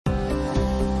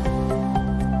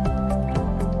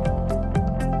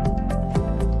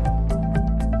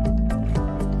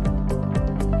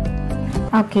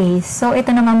Okay, so ito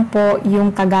naman po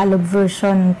yung Tagalog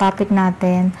version ng topic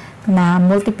natin na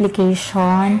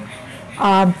multiplication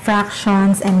of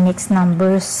fractions and mixed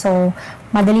numbers. So,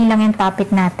 madali lang yung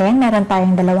topic natin. Meron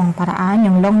tayong dalawang paraan,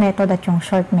 yung long method at yung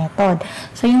short method.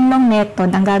 So, yung long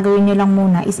method, ang gagawin nyo lang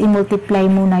muna is i-multiply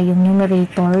muna yung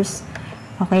numerators.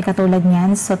 Okay, katulad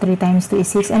niyan. So, 3 times 2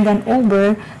 is 6. And then,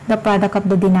 over the product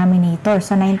of the denominator.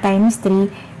 So, 9 times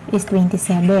 3 is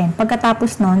 27.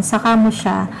 Pagkatapos nun, saka mo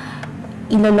siya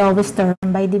ilo-lowest term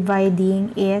by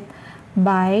dividing it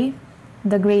by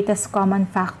the greatest common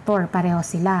factor. Pareho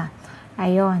sila.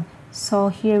 Ayun.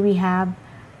 So, here we have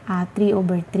 3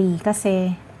 over 3.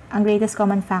 Kasi, ang greatest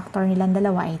common factor nilang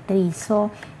dalawa ay 3.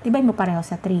 So, divide mo pareho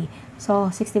sa 3.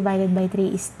 So, 6 divided by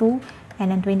 3 is 2.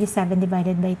 And then, 27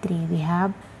 divided by 3, we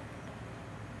have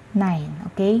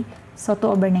 9. Okay? So,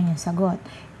 2 over 9 yung sagot.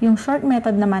 Yung short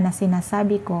method naman na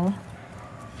sinasabi ko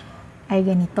ay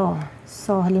ganito.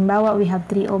 So, halimbawa, we have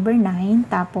 3 over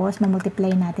 9. Tapos,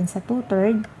 mamultiply natin sa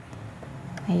 2/3.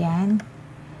 Ayan.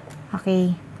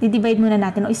 Okay. I-divide muna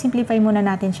natin o i-simplify muna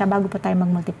natin siya bago pa tayo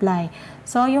mag-multiply.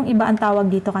 So, yung iba ang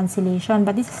tawag dito cancellation.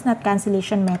 But this is not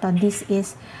cancellation method. This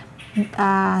is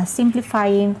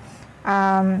simplifying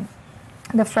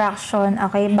the fraction.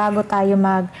 Okay. Bago tayo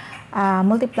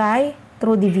mag-multiply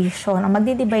through division. Ang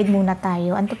magdi-divide muna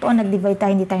tayo. Ang totoo, nag-divide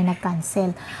tayo, hindi tayo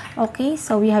nag-cancel. Okay.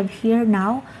 So, we have here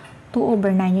now 2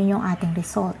 over 9. Yun yung ating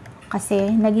result.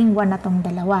 Kasi, naging 1 na tong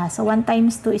dalawa. So, 1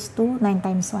 times 2 is 2. 9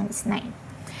 times 1 is 9.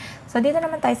 So, dito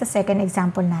naman tayo sa second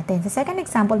example natin. Sa second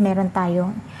example, meron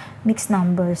tayong mixed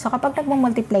number. So, kapag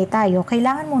nagmumultiply tayo,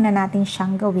 kailangan muna natin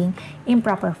siyang gawing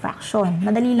improper fraction.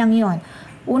 Madali lang yon.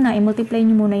 Una, i-multiply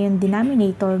nyo muna yung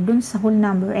denominator dun sa whole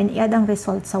number and i-add ang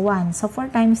result sa 1. So, 4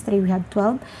 times 3, we have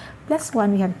 12. Plus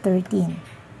 1, we have 13.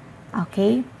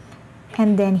 Okay?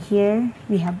 And then here,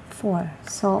 we have 4.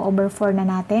 So, over 4 na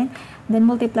natin. Then,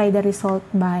 multiply the result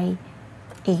by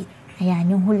 8.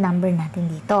 Ayan, yung whole number natin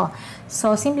dito.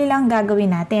 So, simple lang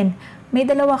gagawin natin. May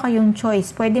dalawa kayong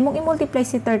choice. Pwede mong i-multiply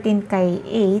si 13 kay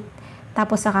 8.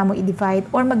 Tapos, saka mo i-divide.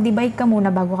 Or, mag-divide ka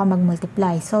muna bago ka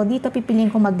mag-multiply. So, dito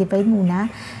pipiliin ko mag-divide muna.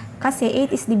 Kasi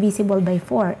 8 is divisible by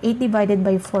 4. 8 divided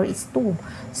by 4 is 2.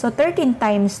 So, 13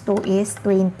 times 2 is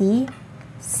 26.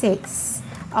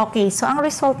 Okay, so ang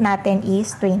result natin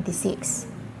is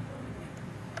 26.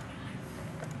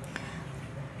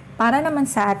 Para naman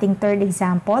sa ating third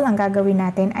example, ang gagawin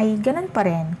natin ay ganun pa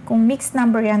rin. Kung mixed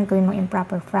number yan, gawin mo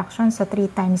improper fraction. So,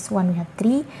 3 times 1, we have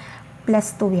 3.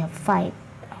 Plus 2, we have 5.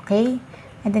 Okay?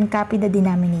 And then, copy the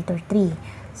denominator 3.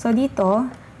 So, dito,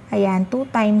 ayan,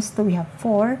 2 times 2, we have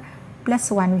 4.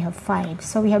 Plus 1, we have 5.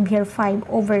 So, we have here 5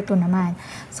 over 2 naman.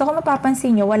 So, kung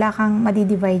mapapansin nyo, wala kang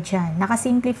madi-divide dyan.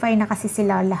 Nakasimplify na kasi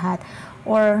sila lahat.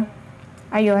 Or,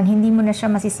 ayun, hindi mo na siya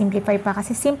masisimplify pa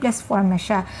kasi simplest form na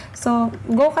siya. So,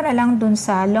 go ka na lang dun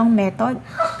sa long method.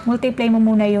 Multiply mo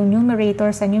muna yung numerator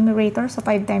sa numerator. So,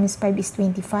 5 times 5 is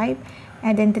 25.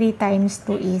 And then, 3 times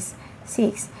 2 is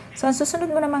 6. So, ang susunod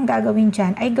mo naman gagawin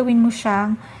dyan ay gawin mo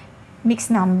siyang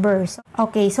mixed numbers.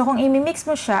 Okay, so kung i-mix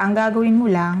mo siya, ang gagawin mo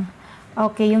lang,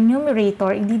 okay, yung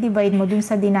numerator, i-divide mo dun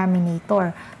sa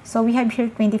denominator. So, we have here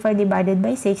 25 divided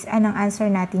by 6 and ang answer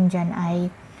natin dyan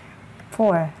ay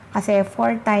 4. Kasi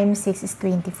 4 times 6 is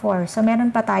 24. So,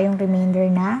 meron pa tayong remainder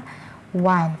na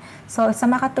 1. So, sa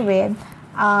makatuwid,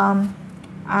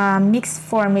 mixed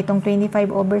form itong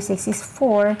 25 over 6 is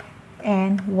 4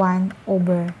 and 1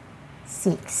 over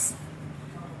 6.